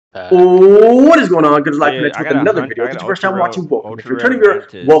What is going on? Good life connected with another video. If it's your first time watching, welcome. If you're returning here,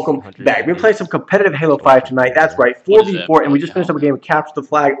 welcome back. We've been playing some competitive Halo 5 tonight. That's right, 4v4, and we just finished up a game of Capture the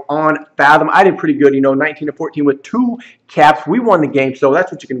Flag on Fathom. I did pretty good, 19 to 14 with 2 caps. We won the game, so that's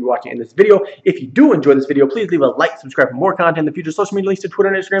what you're going to be watching in this video. If you do enjoy this video, please leave a like, subscribe for more content in the future. Social media links to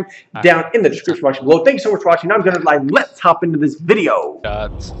Twitter and Instagram down in the description box below. Thanks so much for watching. I'm going to let's hop into this video.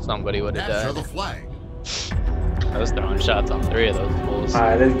 Somebody would have died. The flag. I was throwing shots on 3 of those fools.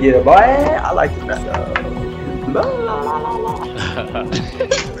 Alright, let's get it, boy. I like this map.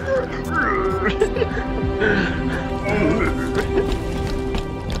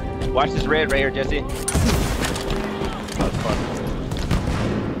 Watch this red right here, Jesse.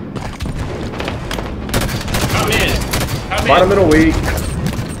 Come in. Bottom middle weak.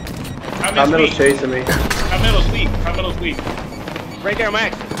 Top middle's chasing me. Top middle's weak. Top middle's weak. Right there,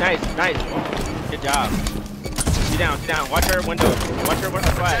 Max. Nice. Good job. Sit down. Watch her window. Watch her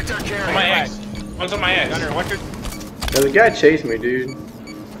window flag. On my X. One's on my X. Gunner, watch her. There's a guy chasing me, dude.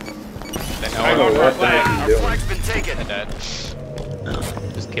 I know our flag. Our flag's been taken. I died.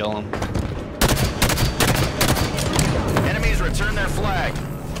 Just kill him. Enemies return their flag.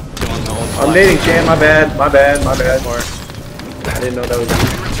 I'm nading, Chan. My bad. I didn't know that was.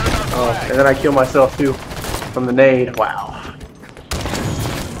 Oh, and then I kill myself too from the nade. Wow.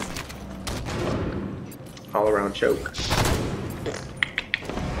 All around choke.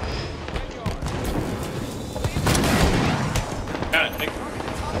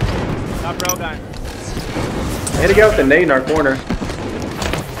 Top row gun. I hit a guy with the nade in our corner.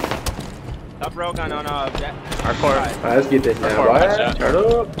 Top row gun on our corner. Alright, let's get this now. Turn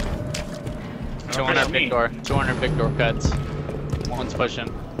up. 200 big door. 200 big door cuts. One's pushing.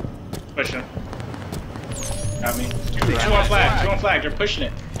 Got me. Two on flag. They're pushing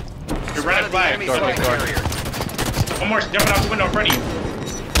it. You're running flag. Big door. One more jumping out the window in front of you.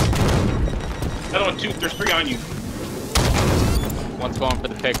 Another one, 2. There's 3 on you. One's going for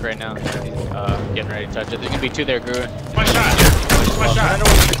the pick right now. Getting ready to touch it. There's gonna be 2 there, Guru. One shot. I know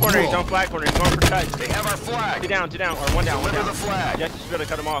one's in the corner. He's on flag corner. He's going for touch. They have our flag. Two down. Or one down. The flag. Jess is gonna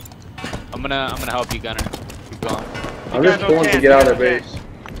cut him off. I'm gonna help you, Gunner. Keep going. I'm just pulling to get out of their base.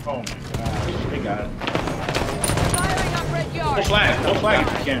 Oh my god. They got it. Full flag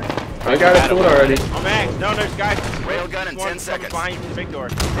if you can. I got it full already. Oh, Max. No, there's guys. Railgun in 10 seconds. Behind you from the big door.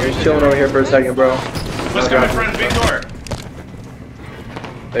 He's chilling over here for a second, bro. Let's come in front of the big door.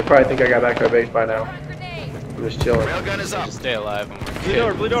 They probably think I got back to our base by now. I'm just chilling. Railgun is up. Just stay alive.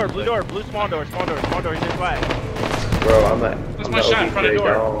 Blue door. Blue small door. He's in flag. Bro, I'm not. What's my shot in front of the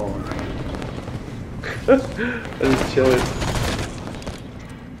door? I'm just chilling.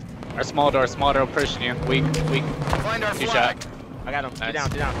 Our small door pushing you. Weak. Find our 2 flag. shot. I got him. Nice.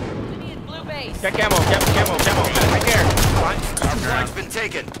 Get down. Blue base. Check camo. Right there. Our flag's been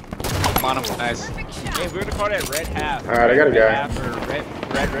taken. Come on him. Nice. Hey, we're gonna call that red half. Alright, I got a red guy. Half or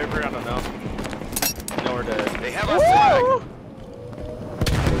red river, I don't know. Nowhere to. They have our flag.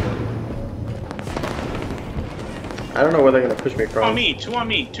 I don't know where they're gonna push me from. 2 on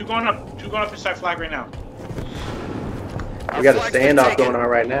me. 2 going up. 2 going up inside flag right now. We got a standoff going on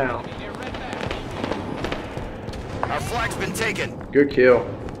right now. Our flag's been taken. Good kill.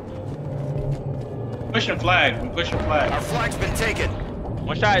 Pushing flag. Our flag's been taken.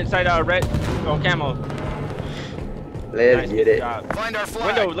 One shot inside red. Oh, camo. Let's get it. Find our flag.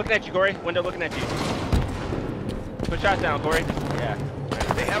 Window looking at you, Corey. Window looking at you. Put shots down, Corey. Yeah.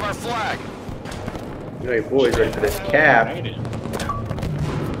 They have our flag. You know your boy's ready for this cap. Fucking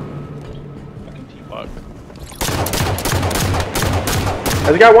T-bug.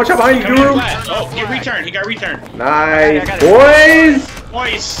 There's a guy one shot behind you, Guru. Oh, he got returned. Nice, boys.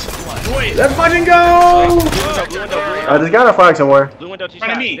 Let's fucking go. There's a guy on a flag somewhere. Blue window, 2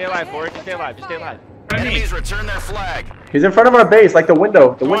 Front of shots. me. Stay alive, Corey. Stay alive. Enemies return their flag. He's in front of our base, like the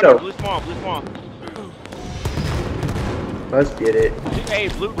window. Blue small. Let's get it. Hey,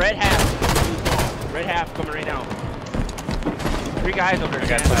 red half. Red half coming right now. 3 guys over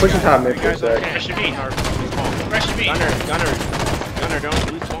there. I'm pushing top mid for a sec. Rushing me. Gunner, don't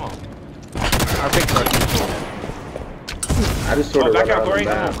blue small. Our big door. I just sort of back run out, out Corey. of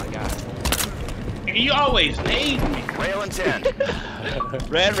the Oh map. my god. You always nade me. Rail in 10.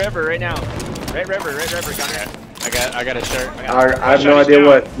 Red river right now. Red river, Gunner. I got a shirt. I have no idea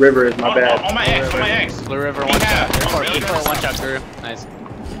what river is, my bad. On my X. Blue river, 1 shot. E4, 1 shot, Guru. Nice.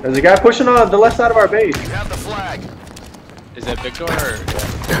 There's a guy pushing on the left side of our base. You have the flag. Is that big door or?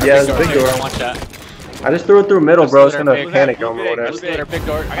 Yeah, it's a big door. 1 shot. I just threw it through middle, bro. It's gonna panic on me or whatever. Let's our big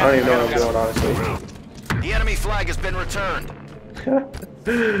door. I don't even know what I'm doing, honestly. The enemy flag has been returned.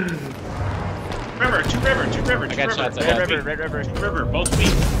 River, two river. I got shots. Red river. Two river, both weak.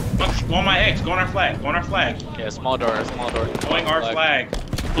 Go on my X, go on our flag, Yeah, small door. Going our flag.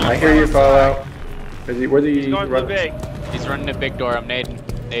 I hear you, Fallout. Where's he? He's going blue big. He's running the big door. I'm nading.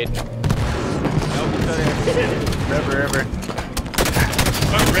 Nope, he's still there. River.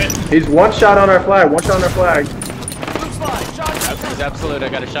 He's one shot on our flag. He's absolute. I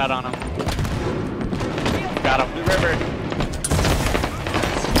got a shot on him. Got him. Blue river.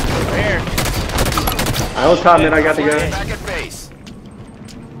 Over here. I was top mid. I got the guy. Back at base.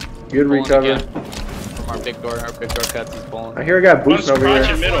 Good recovery. From our big door cuts. He's pulling. I hear a guy boosting over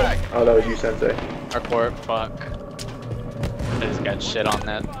here. Middle. Oh, that was you, Sensei. Our court. Fuck. I just got shit on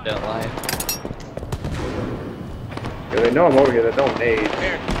that line. Yeah, they know I'm over here. They don't nade.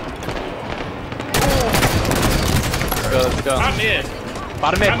 Let's go. I'm in.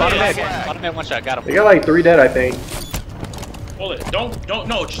 Bottom mid, one shot, got him. They got like 3 dead, I think. Hold it. Don't,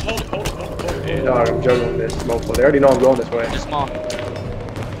 no, just hold it. Yeah. Dog, I'm juggling this mofo. They already know I'm going this way. Just small.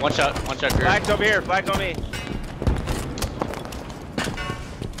 One shot, Gert. Flag's over here, flag's on me.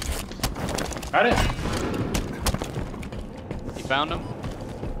 Got it. You found him?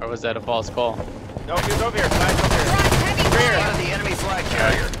 Or was that a false call? No, he was over here, flag's over here. Fire the enemy flag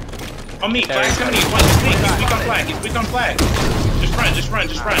carrier. On me, flag's coming in. He's weak on flag. Just run.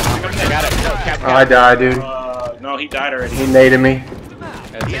 I got it. Oh, I died, dude. No, he died already. He naded me.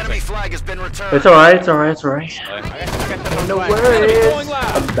 The enemy flag has been returned. It's alright. No worries. worries.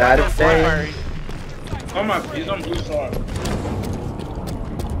 I'm bad at things. Oh my, he's on blue side.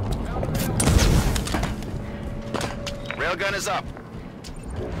 Railgun is up.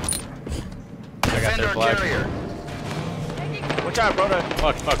 I got their flag. Carrier. Watch out, brother.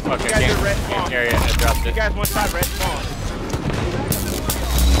 Fuck. I You guys are red can't spawn. carry it. I dropped You it. guys one shot red spawn.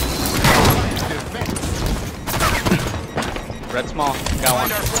 Red small. Got one.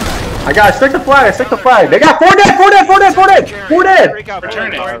 I got it. Stick the flag. They got 4 dead.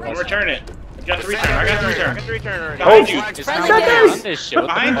 Return it. Return it. You got 3 turn. I got 3 turn. Got 3 turn already. Oh, you. It's Friendly not guys. on this shit. What the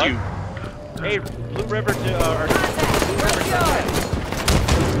Behind fuck? you. Hey, blue river to This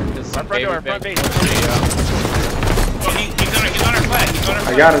Our front baby door, big- front base. Oh, he's on our flag. I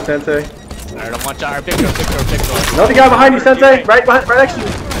got him, Sensei. Alright, I'm watching our big door. Another guy behind you, Sensei. Right next to you.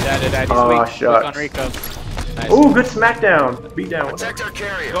 Dead. He's Oh, weak. shucks. Weak on Rico. Nice. Ooh, good smackdown. Beat down. Protect our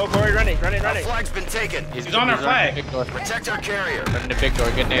carrier. Go, Corey, run it. Our flag's been taken. He's on our running flag. the big door. Protect our carrier. Running the big door.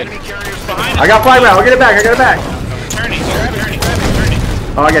 Get Enemy nade. carriers Behind I got flag round. I'll get it back. Turn it.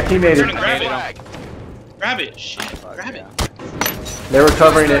 Oh, I got teammated. Grab it. flag. Grab it. Shit. Grab it. They're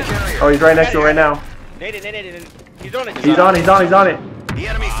recovering it. Oh, he's right next to it right now. Nade it. He's on it. He's on it. The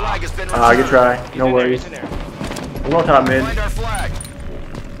enemy flag has been returned. Ah, good try. No He's worries. in there. We're on top mid. Find our flag.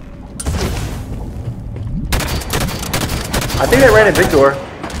 I think they ran in big door.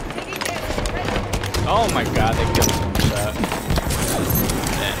 Oh my god, they killed him with that.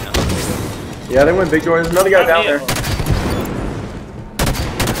 Damn. Yeah, they went big door. There's another guy down there.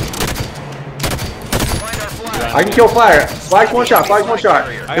 Find our flag. I can kill Flagg. Flagg's one shot.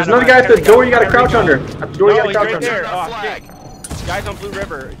 There's another guy at the door you gotta crouch under. At the door you No, gotta he's crouch right under. there. Our Oh, flag. shit. Guys on Blue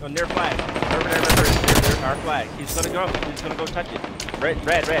River, on their flag. River, our flag. He's gonna go touch it. Red.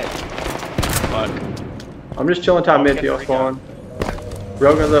 Fuck. I'm just chilling top mid till spawn.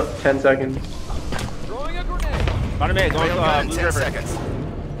 Railgun's up 10 seconds. Bottom mid, going Railgun, Blue 10 River. seconds.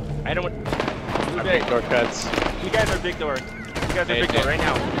 I don't want. Blue Our big. big door cuts. You guys are big door. You guys are Nade, big door nade. right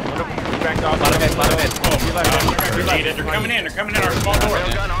now. You backed off. Bottom mid. Oh, they're coming in. They're coming in our small door.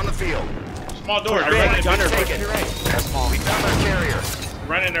 Railgun on the field. Small door. They're Big, running gunner, big big. door. That's small. We found our carrier.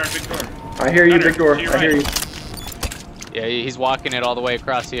 Running our big door. I hear you, Gunner, big door. to your I hear you. right. Yeah, he's walking it all the way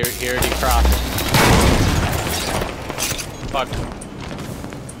across here. He already crossed. Fuck.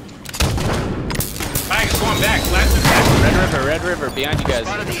 Flag is going back. Last is back. Red River, behind you guys.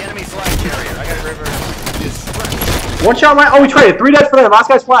 Spotted the enemy flag carrier. I got a river. One shot right. Oh, we traded. 3 deaths for them. Last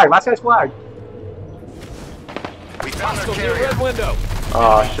guy's flag. We found our carrier.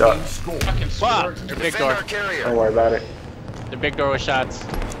 Oh, shucks. Fucking Fuck. score. Their big Defend door. our carrier. Don't worry about it. The big door with shots.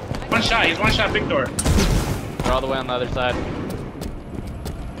 One shot. He's one shot big door. They're all the way on the other side.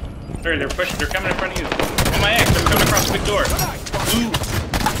 They're pushing. They're coming in front of you. On my X. They're coming across the big door. Ooh.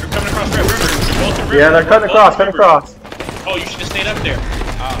 They're coming across Red River. They're both in river. Yeah, they're cutting across. Oh, you should have stayed up there.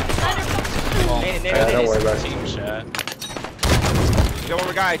 Nade, Yeah, don't worry about it. Team shot. You got one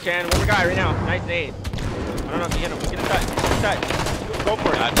more guy, Chan. One more guy right now. Nice nade. I don't know if you hit him. Get a touch. Go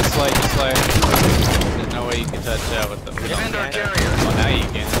for it. Just like. There's no way you can touch that with the. Defend our carrier. Oh, now you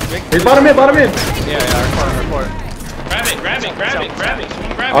can. He's bottom mid. Yeah, our court. Grab it. Someone grab it.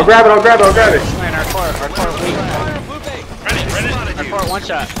 I'll grab it. Man, our court weak. Run it. Our court one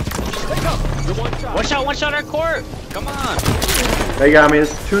shot. One shot our court. Come on. They got me.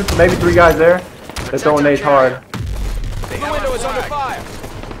 There's 2, maybe 3 guys there. They're throwing nades hard. The window is under fire.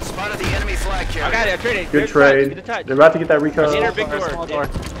 Spotted the enemy flag carrier. I got it. I traded. Good trade. They're about to get that recon. Big door. Small door.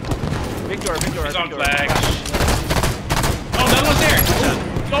 Big door. He's on flag. Oh, another one's there.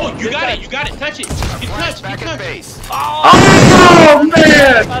 Oh, you got it. You got it. Touch it. You touch. Back at base. Oh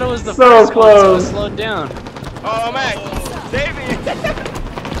man! I thought it was the So first one, so close. it slowed down. Oh, Max. Save me.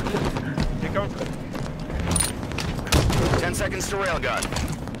 Here comes. 10 seconds to railgun.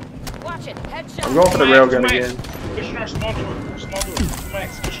 Watch it. Headshot. I'm going for the railgun again. Pushing our small door. Small door.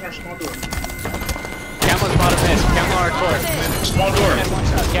 Max, pushing our small door. Camo's bottom mid. Camo our court. Small door.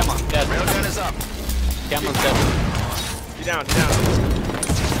 Camo, dead. Railgun is up. Camo's dead. Get down.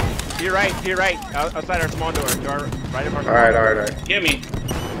 To your right. Outside our small door. To our right of our small door. Alright. Get me.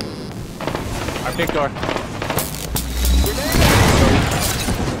 Our big door.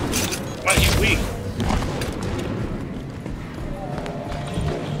 Why, he's weak.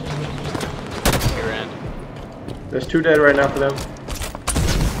 Here end. There's 2 dead right now for them.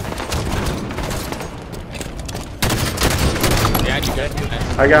 Yeah, you good?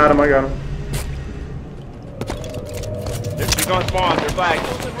 Nice. I got him. They're going small. They're flag.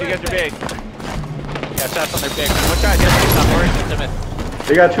 You guys are big. Yeah, shots on their big. One shot. Yes,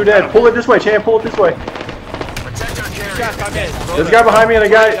 They got 2 dead. Pull it this way, Chan. Pull it this way. Protect our carrier. shots. Come in. There's a guy behind me and a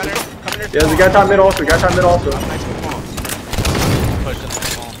guy. Yeah, there's a guy top mid also. Push in the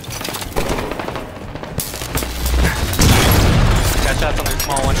small. Got shots on their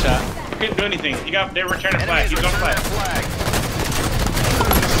small. One shot. Couldn't do anything. They're returning flag. Enemies He's on return flag. that flag.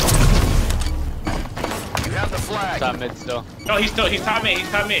 You have the flag. Top mid still. No, he's top mid.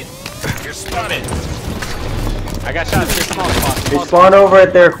 You're spotted. I got shots. Your small spot. They spawned over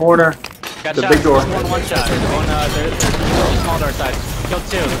at their corner. Got The shots. big door. One shot. They're small door side. Killed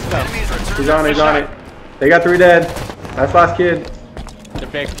 2. Let's go. Enemies return He's on that it. They got 3 dead. That's last kid. They're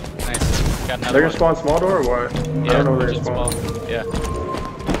big. Nice. Got another They're gonna one. spawn small door or what? Yeah, I don't know where they're just spawn. small. Yeah.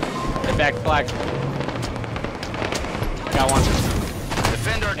 They're back flag. Got one.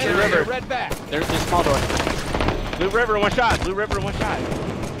 Defend our Blue carrier. River. Red back. They're small door. Blue River. One shot.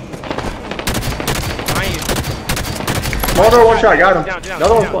 Behind you. Small door, 1 shot. Got him. Down.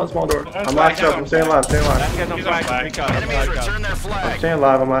 Another one spawned small door. I'm last up. I'm staying alive. That guy's on He's on flag. flag. Recon. Enemies return their I'm flag. staying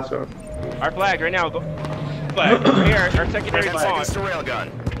alive. I'm last up. Our flag right now. Go. Flag. Here, our secondary 10 spawn. seconds to railgun.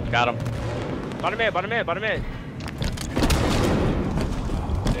 Got him. Bottom mid. Bottom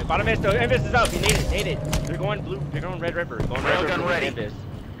mid still. Invis is up. You need it. They're going blue. They're going Red River. Railgun ready. Invis.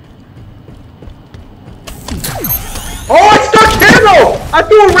 Oh, I stuck Candle! I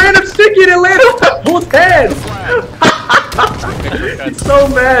threw a random sticky and it landed on that fool's head! Flag. He's so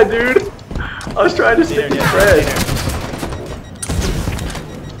mad, dude. I was trying to stick his friend.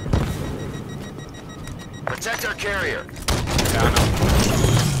 Protect our carrier.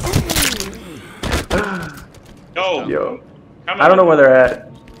 Yo. Yo. I don't know where they're at.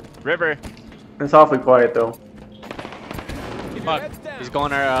 River. It's awfully quiet though. Fuck. He's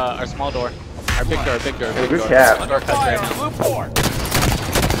going our small door. Our big door. Good cap. Door cuts right now.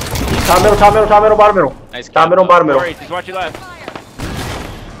 Top middle, bottom middle. Nice Top middle, bottom middle. Sorry, just watch your left.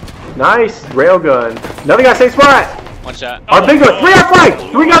 Nice. Railgun. Another guy, same spot. One shot. Our big door. 3 on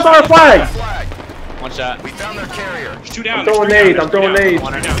flag. 3 guys on our flag. Flag. One shot. We found their carrier. There's 2 down. I'm throwing nades. I'm throwing nades.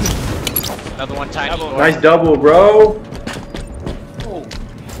 One down. Another one tiny door. Nice double, bro.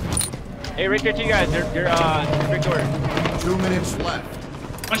 Hey, right there to you guys. They're big door. 2 minutes left.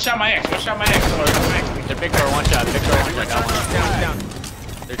 One shot my X. They're big door. One shot. Got one. Down.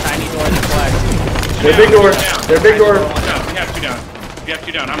 They're tiny door. They're flag. They're big door. They're big door. No, we have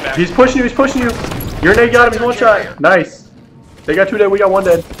 2 down. I'm back. He's pushing you. Your nade got him. He's 1 shot. Nice. They got 2 dead. We got 1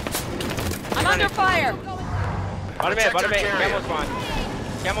 dead. I'm under fire. Bottom mid.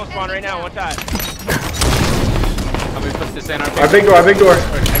 Camo spawn right now. One shot. Let me put this in Our big door. I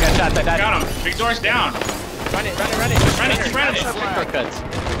got shots. I died. Got him. Big door's down. Run it. Keep running it. Door cuts.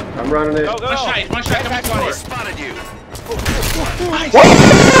 I'm running it. Go. One shot. Back Come on on. it. Spotted you.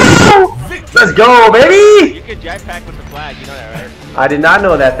 Let's go, baby! You could jetpack with the flag. You know that, right? I did not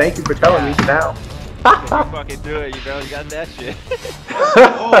know that. Thank you for telling me now. You fucking do it, you got that shit.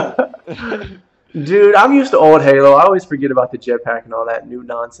 Dude, I'm used to old Halo. I always forget about the jetpack and all that new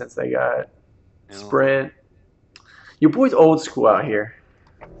nonsense they got. Sprint. Your boy's old school out here.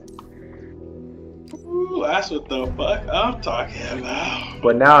 Ooh, that's what the fuck I'm talking about.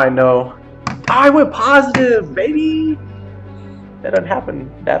 But now I know. I went positive, baby! That doesn't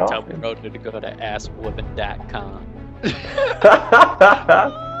happen that Tell often. bro to go to asswhooping.com.